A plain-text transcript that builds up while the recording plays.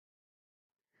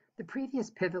The previous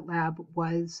Pivot Lab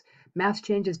was mass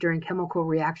changes during chemical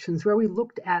reactions, where we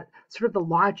looked at sort of the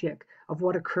logic of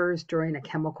what occurs during a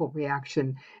chemical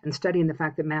reaction and studying the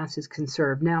fact that mass is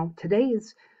conserved. Now,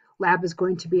 today's lab is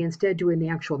going to be instead doing the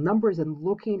actual numbers and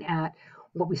looking at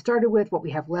what we started with, what we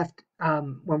have left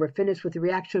when we're finished with the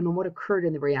reaction, and what occurred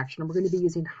in the reaction. And we're going to be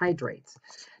using hydrates.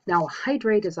 Now, a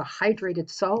hydrate is a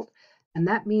hydrated salt, and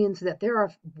that means that there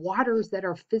are waters that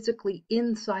are physically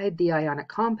inside the ionic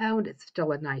compound. It's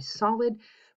still a nice solid,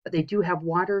 but they do have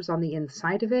waters on the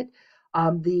inside of it.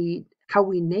 How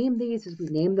we name these is we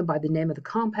name them by the name of the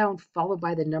compound, followed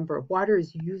by the number of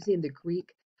waters using the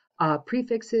Greek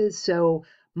prefixes, so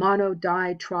mono,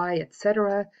 di, tri,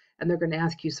 etc. And they're going to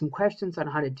ask you some questions on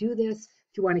how to do this.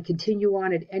 If you want to continue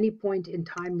on at any point in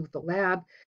time with the lab,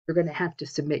 you're going to have to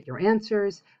submit your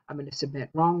answers. I'm going to submit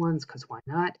wrong ones because why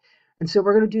not? And so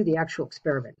we're going to do the actual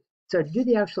experiment. So to do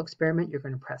the actual experiment, you're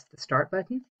going to press the start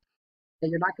button. Now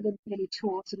you're not going to need any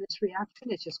tools in this reaction.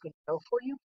 It's just going to go for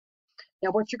you. Now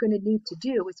what you're going to need to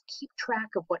do is keep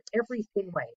track of what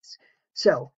everything weighs.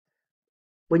 So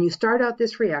when you start out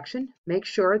this reaction, make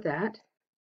sure that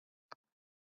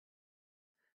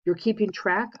you're keeping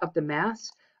track of the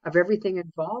mass of everything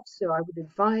involved. So I would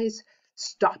advise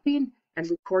stopping and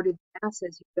recording the mass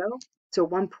as you go. So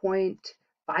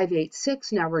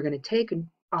 1.586. Now we're going to take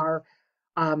our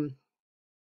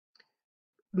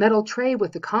metal tray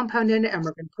with the compound in it, and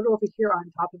we're going to put it over here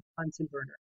on top of the Bunsen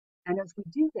burner. And as we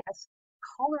do this, the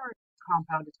color of the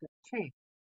compound is going to change.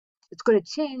 It's going to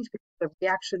change because the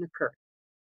reaction occurred.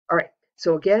 All right,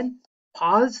 so again,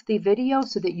 pause the video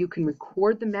so that you can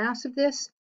record the mass of this,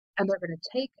 and they're going to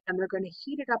take and they're going to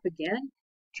heat it up again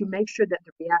to make sure that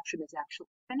the reaction is actually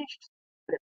finished.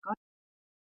 Put it back on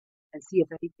and see if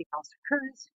anything else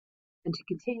occurs, and to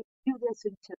continue to do this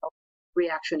until the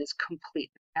reaction is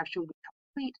complete. The reaction will be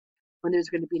complete when there's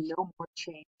going to be no more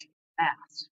change in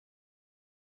mass.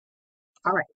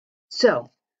 All right,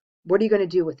 so what are you going to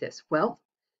do with this? Well,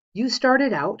 you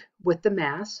started out with the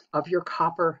mass of your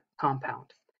copper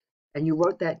compound, and you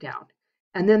wrote that down.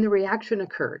 And then the reaction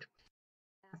occurred.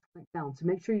 Mass went down. So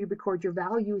make sure you record your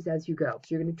values as you go.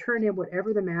 So you're going to turn in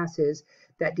whatever the mass is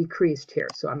that decreased here.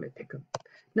 So I'm going to pick a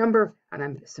number, and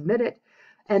I'm going to submit it.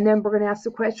 And then we're going to ask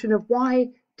the question of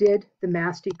why did the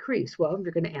mass decrease? Well,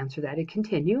 you're going to answer that and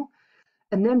continue.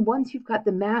 And then once you've got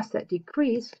the mass that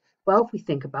decreased, well, if we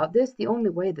think about this, the only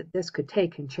way that this could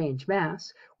take and change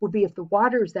mass would be if the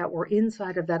waters that were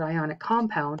inside of that ionic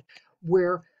compound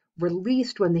were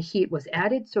released when the heat was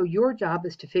added. So your job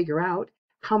is to figure out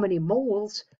how many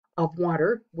moles of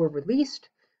water were released,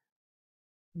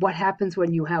 what happens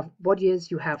when you have what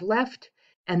you have left,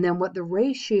 and then what the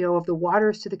ratio of the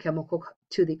waters to the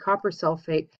copper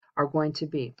sulfate are going to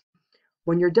be.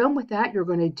 When you're done with that, you're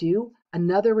going to do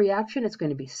another reaction. It's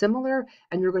going to be similar,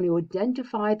 and you're going to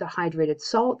identify the hydrated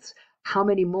salts, how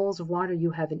many moles of water you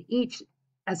have in each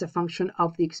as a function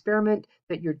of the experiment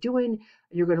that you're doing.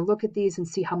 You're going to look at these and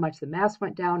see how much the mass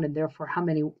went down, and therefore how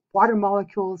many water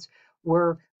molecules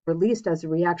were released as the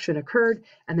reaction occurred,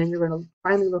 and then you're going to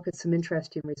finally look at some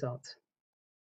interesting results.